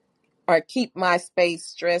or keep my space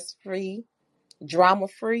stress-free,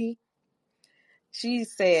 drama-free, she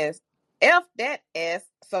says, F that S.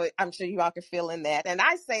 So I'm sure you all can feel in that. And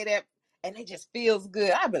I say that, and it just feels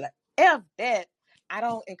good. I be like, F that. I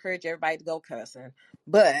don't encourage everybody to go cussing,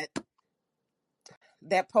 but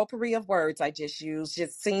that potpourri of words I just used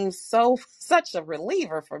just seems such a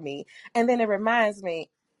reliever for me. And then it reminds me,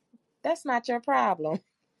 that's not your problem.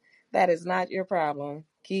 That is not your problem.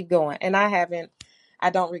 Keep going. And I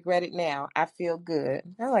don't regret it now. I feel good.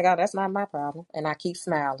 I'm like, oh, that's not my problem. And I keep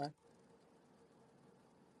smiling.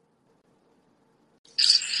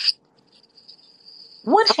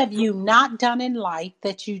 What have you not done in life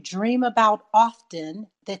that you dream about often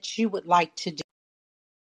that you would like to do?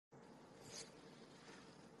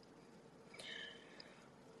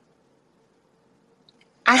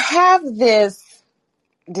 I have this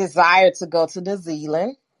desire to go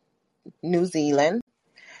to New Zealand.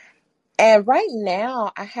 And right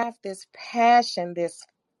now I have this passion, this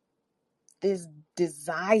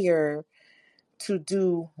desire to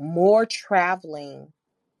do more traveling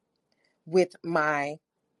with my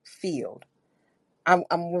field. I'm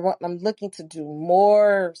looking to do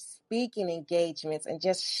more speaking engagements and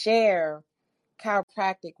just share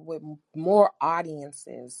chiropractic with more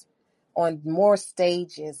audiences on more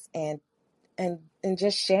stages and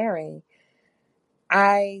just sharing.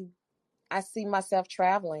 I I see myself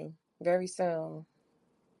traveling very soon.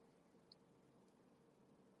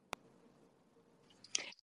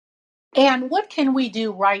 And what can we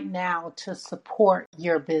do right now to support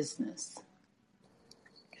your business?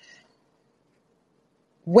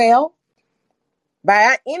 Well,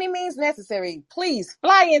 by any means necessary, please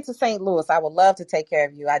fly into St. Louis. I would love to take care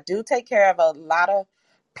of you. I do take care of a lot of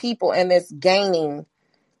people in this gaining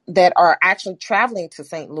that are actually traveling to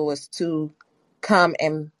St. Louis to come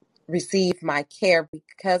and receive my care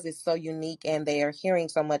because it's so unique and they are hearing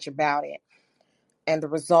so much about it and the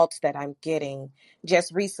results that I'm getting.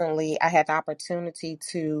 Just recently, I had the opportunity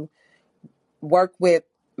to work with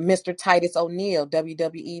Mr. Titus O'Neil,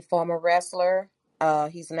 WWE former wrestler.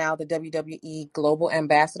 He's now the WWE Global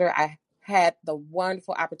Ambassador. I had the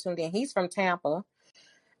wonderful opportunity, and he's from Tampa.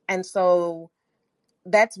 And so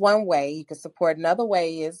that's one way you can support. Another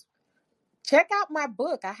way is check out my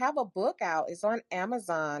book. I have a book out. It's on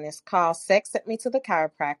Amazon. It's called Sex Sent Me to the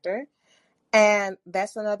Chiropractor. And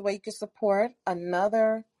that's another way you can support.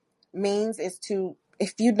 Another means is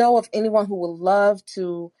if you know of anyone who would love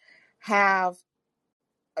to have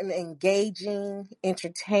an engaging,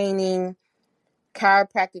 entertaining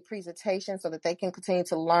chiropractic presentation so that they can continue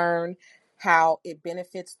to learn how it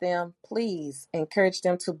benefits them, please encourage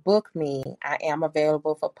them to book me. I am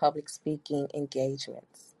available for public speaking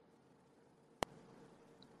engagements.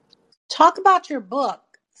 Talk about your book,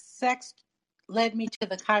 Sex Led Me to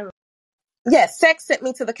the Chiropractor. Yes, sex sent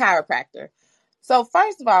me to the chiropractor. So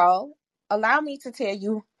first of all, allow me to tell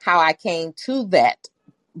you how I came to that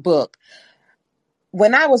book.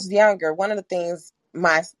 When I was younger, one of the things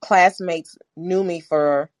my classmates knew me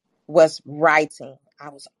for was writing. I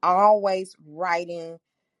was always writing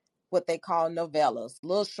what they call novellas,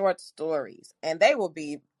 little short stories. And they will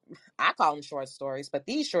be, I call them short stories, but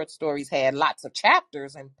these short stories had lots of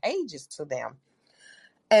chapters and pages to them.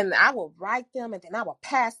 And I will write them and then I will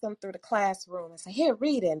pass them through the classroom and say, here,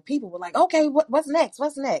 read it. And people were like, okay, what's next?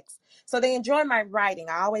 What's next? So they enjoy my writing.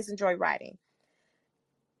 I always enjoy writing.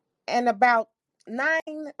 And about 9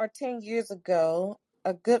 or 10 years ago,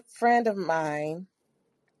 a good friend of mine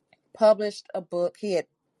published a book. He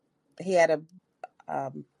had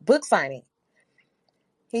a book signing.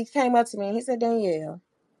 He came up to me and he said, Danielle,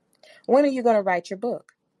 when are you going to write your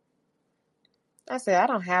book? I said, I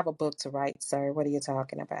don't have a book to write, sir. What are you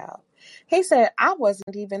talking about? He said, I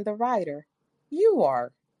wasn't even the writer. You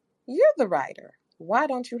are. You're the writer. Why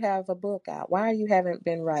don't you have a book out? Why you haven't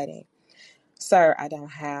been writing? Sir, I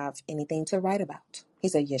don't have anything to write about. He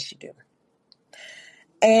said, yes, you do.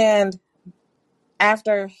 And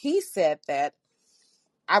after he said that,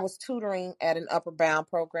 I was tutoring at an upper bound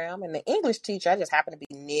program, and the English teacher, I just happened to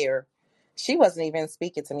be near. She wasn't even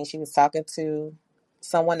speaking to me. She was talking to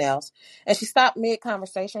someone else. And she stopped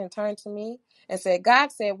mid-conversation and turned to me and said,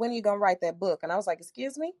 God said, when are you going to write that book? And I was like,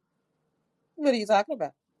 excuse me? What are you talking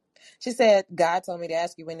about? She said, God told me to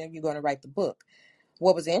ask you, when are you going to write the book?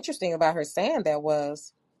 What was interesting about her saying that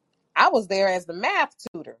was, I was there as the math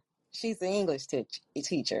tutor. She's the English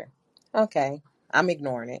teacher. Okay, I'm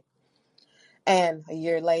ignoring it. And a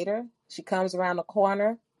year later, she comes around the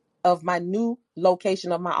corner of my new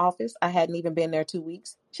location of my office. I hadn't even been there 2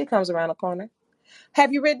 weeks. She comes around the corner.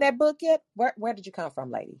 Have you read that book yet? Where did you come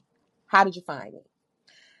from, lady? How did you find me?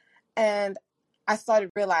 And I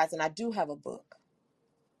started realizing I do have a book.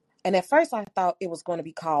 And at first I thought it was going to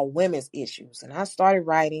be called Women's Issues. And I started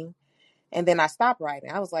writing and then I stopped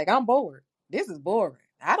writing. I was like, I'm bored. This is boring.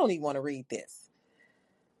 I don't even want to read this.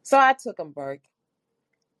 So I took a break.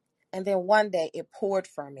 And then one day it poured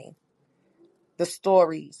from me, the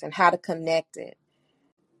stories and how to connect it.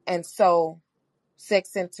 And so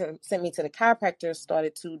Sex sent me to the chiropractor,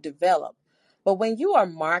 started to develop. But when you are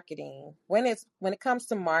marketing, when it comes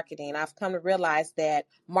to marketing, I've come to realize that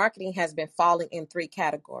marketing has been falling in 3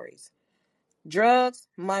 categories: drugs,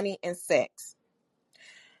 money, and sex.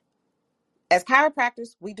 As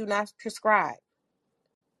chiropractors, we do not prescribe.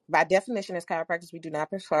 By definition, as chiropractors, we do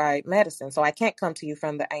not prescribe medicine. So I can't come to you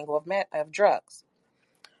from the angle of drugs.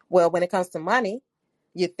 Well, when it comes to money,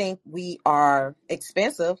 you think we are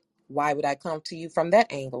expensive. Why would I come to you from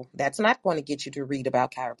that angle? That's not going to get you to read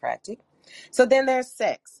about chiropractic. So then there's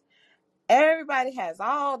sex. Everybody has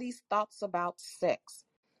all these thoughts about sex,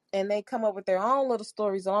 and they come up with their own little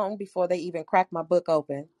stories long before they even crack my book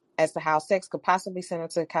open as to how sex could possibly send them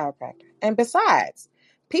to a chiropractor. And besides,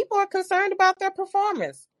 people are concerned about their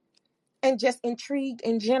performance and just intrigued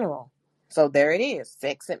in general. So there it is.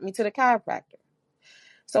 Sex sent me to the chiropractor.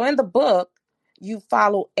 So in the book, you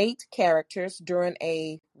follow 8 characters during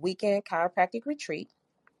a weekend chiropractic retreat.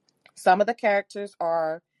 Some of the characters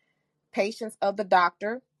are patients of the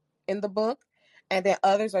doctor in the book, and then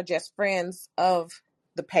others are just friends of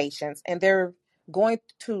the patients, and they're going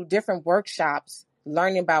to different workshops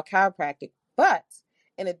learning about chiropractic. But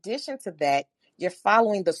in addition to that, you're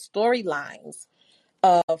following the storylines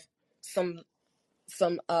of some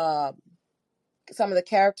some uh some of the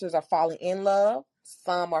characters are falling in love,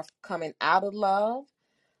 some are coming out of love,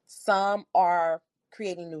 some are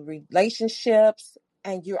creating new relationships,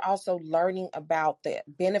 and you're also learning about the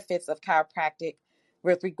benefits of chiropractic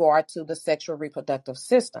with regard to the sexual reproductive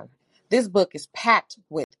system. This book is packed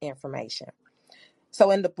with information. So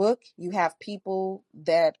in the book, you have people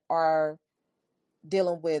that are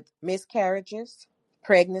dealing with miscarriages,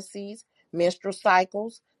 pregnancies, menstrual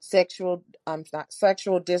cycles, dysfunction,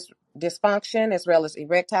 as well as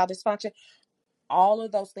erectile dysfunction. All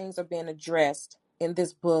of those things are being addressed in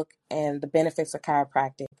this book and the benefits of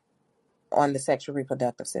chiropractic on the sexual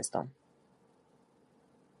reproductive system.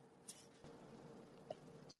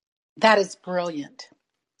 That is brilliant.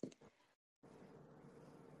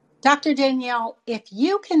 Dr. Danielle, if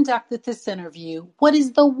you conducted this interview, what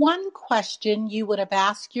is the one question you would have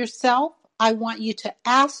asked yourself? I want you to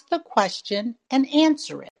ask the question and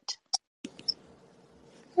answer it.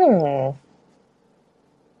 Hmm.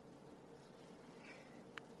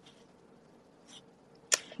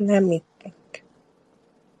 Let me think.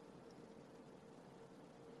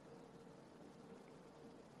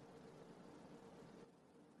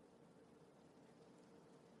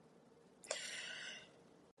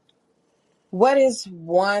 What is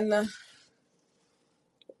one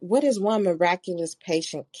what is one miraculous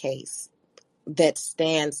patient case that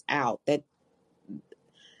stands out, that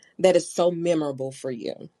is so memorable for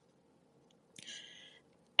you?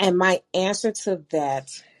 And my answer to that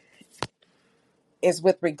is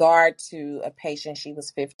with regard to a patient. She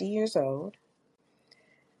was 50 years old,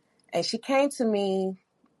 and she came to me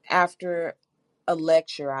after a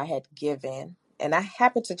lecture I had given, and I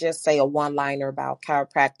happened to just say a one-liner about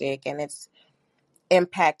chiropractic and its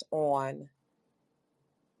impact on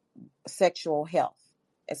sexual health,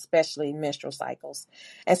 especially menstrual cycles.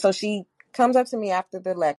 And so she comes up to me after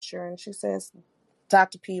the lecture and she says,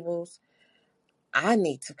 Dr. Peebles, I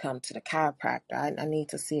need to come to the chiropractor. I need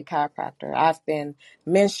to see a chiropractor. I've been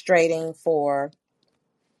menstruating for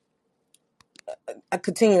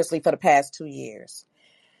continuously for the past 2 years.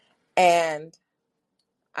 And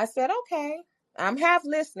I said, okay, I'm half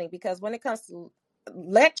listening, because when it comes to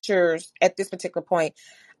lectures at this particular point,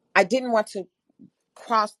 I didn't want to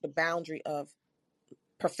cross the boundary of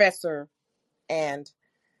professor and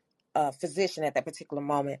physician at that particular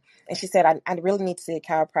moment. And she said, I really need to see a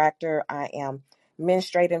chiropractor. I am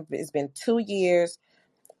menstruating. It's been 2 years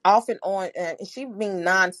off and on. And she being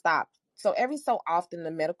nonstop. So every so often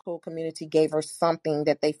the medical community gave her something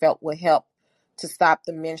that they felt would help to stop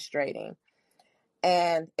the menstruating.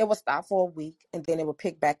 And it would stop for a week, and then it would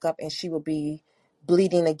pick back up, and she would be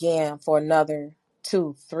bleeding again for another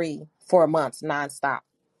 2, 3, 4 months nonstop.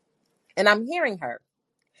 And I'm hearing her.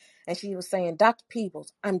 And she was saying, Dr.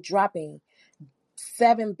 Peebles, I'm dropping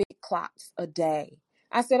 7 big clots a day.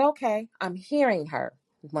 I said, okay, I'm hearing her.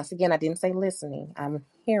 Once again, I didn't say listening. I'm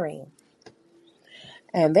hearing.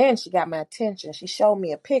 And then she got my attention. She showed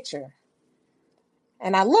me a picture.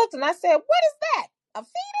 And I looked and I said, what is that? A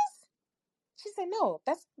fetus? She said, no,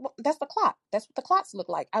 that's the clot. That's what the clots look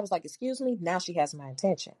like. I was like, excuse me? Now she has my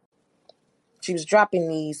attention. She was dropping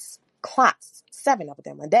these clots, 7 of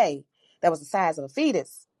them a day. That was the size of a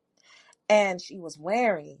fetus. And she was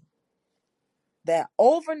wearing that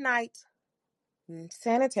overnight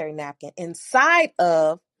sanitary napkin inside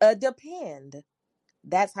of a Depend.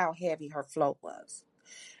 That's how heavy her flow was.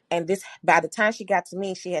 And this, by the time she got to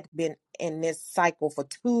me, she had been in this cycle for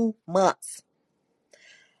 2 months.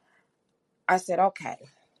 I said, okay.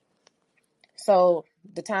 So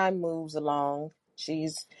the time moves along.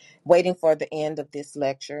 She's waiting for the end of this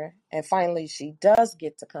lecture. And finally, she does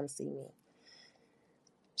get to come see me.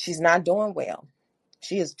 She's not doing well.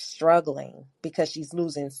 She is struggling because she's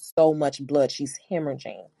losing so much blood. She's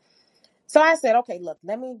hemorrhaging. So I said, okay, look,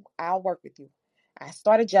 I'll work with you. I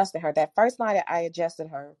started adjusting her. That first night I adjusted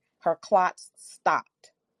her, her clots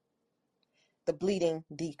stopped. The bleeding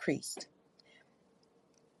decreased.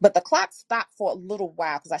 But the clots stopped for a little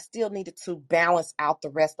while because I still needed to balance out the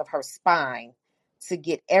rest of her spine to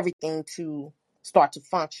get everything to start to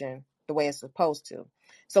function the way it's supposed to.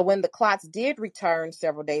 So when the clots did return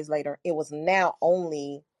several days later, it was now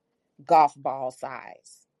only golf ball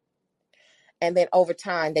size. And then over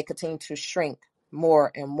time, they continued to shrink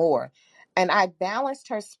more and more. And I balanced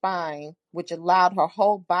her spine, which allowed her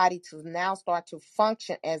whole body to now start to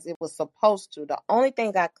function as it was supposed to. The only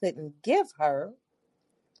thing I couldn't give her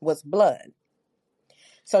was blood.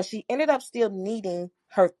 So she ended up still needing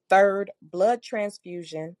her 3rd blood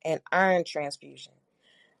transfusion and iron transfusion.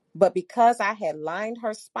 But because I had aligned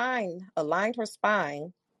her spine,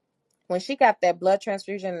 when she got that blood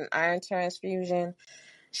transfusion and iron transfusion,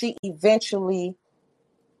 she eventually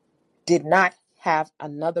did not have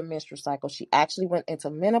another menstrual cycle. She actually went into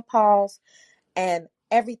menopause and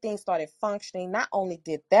everything started functioning. Not only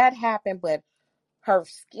did that happen, but her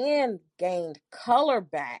skin gained color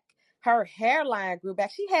back. Her hairline grew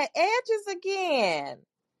back. She had edges again.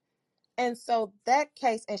 And so that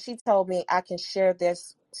case, and she told me I can share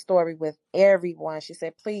this story with everyone. She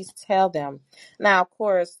said, please tell them. Now, of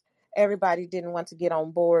course, everybody didn't want to get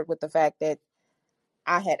on board with the fact that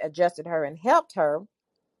I had adjusted her and helped her.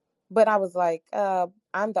 But I was like,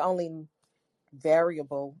 I'm the only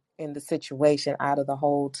variable in the situation out of the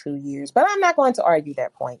whole 2 years. But I'm not going to argue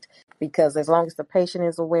that point, because as long as the patient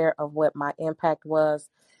is aware of what my impact was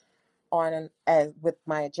on with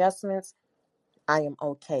my adjustments, I am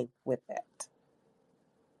okay with that.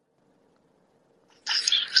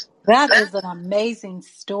 That is an amazing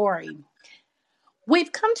story.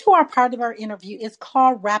 We've come to our part of our interview. It's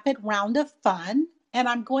called Rapid Round of Fun. And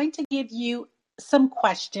I'm going to give you some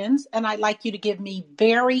questions, and I'd like you to give me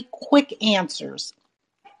very quick answers.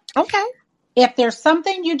 Okay. If there's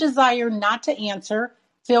something you desire not to answer,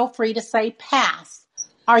 feel free to say pass.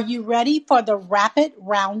 Are you ready for the Rapid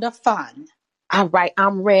Round of Fun? All right,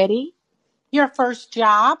 I'm ready. Your first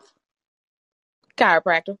job?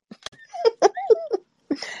 Chiropractor.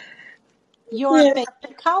 Your Yeah.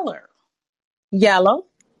 favorite color? Yellow.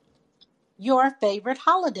 Your favorite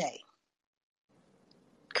holiday.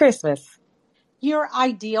 Christmas. Your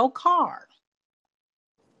ideal car.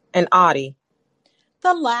 An Audi.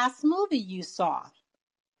 The last movie you saw.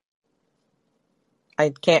 I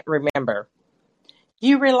can't remember.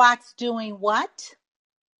 You relax doing what?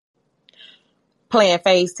 Playing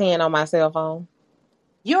Phase 10 on my cell phone.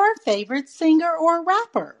 Your favorite singer or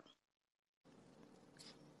rapper.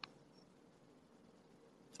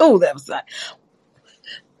 Oh, that was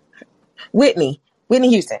Whitney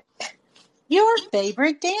Houston. Your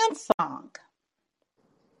favorite dance song.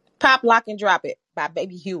 Pop, Lock, and Drop It by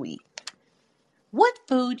Baby Huey. What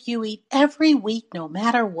food you eat every week no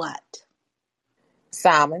matter what.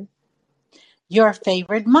 Salmon. Your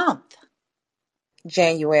favorite month.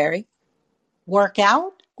 January. Work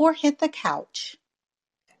out or hit the couch.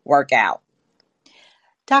 Workout.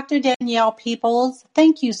 Dr. Danielle Peoples,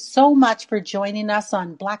 thank you so much for joining us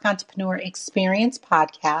on Black Entrepreneur Experience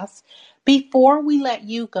Podcast. Before we let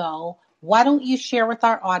you go, why don't you share with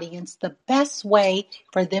our audience the best way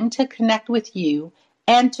for them to connect with you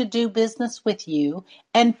and to do business with you?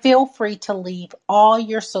 And feel free to leave all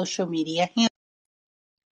your social media handles.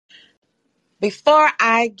 Before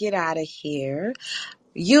I get out of here,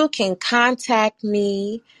 you can contact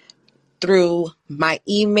me through my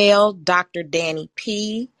email,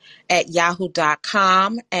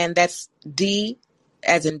 drdannyp@yahoo.com. And that's D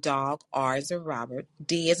as in dog, R as in Robert,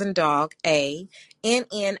 D as in dog, ANNIP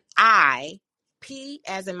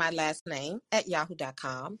as in my last name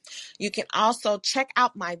 @yahoo.com. You can also check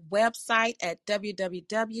out my website at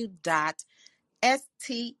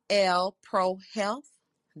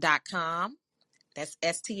www.stlprohealth.com. That's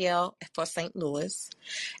STL for St. Louis.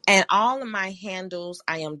 And all of my handles,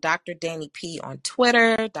 I am Dr. Danny P on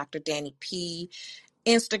Twitter, Dr. Danny P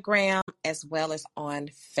Instagram, as well as on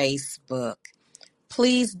Facebook.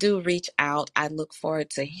 Please do reach out. I look forward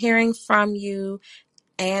to hearing from you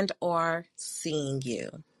and or seeing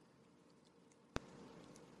you.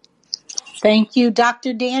 Thank you,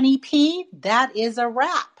 Dr. Danny P. That is a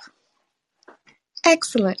wrap.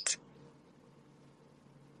 Excellent.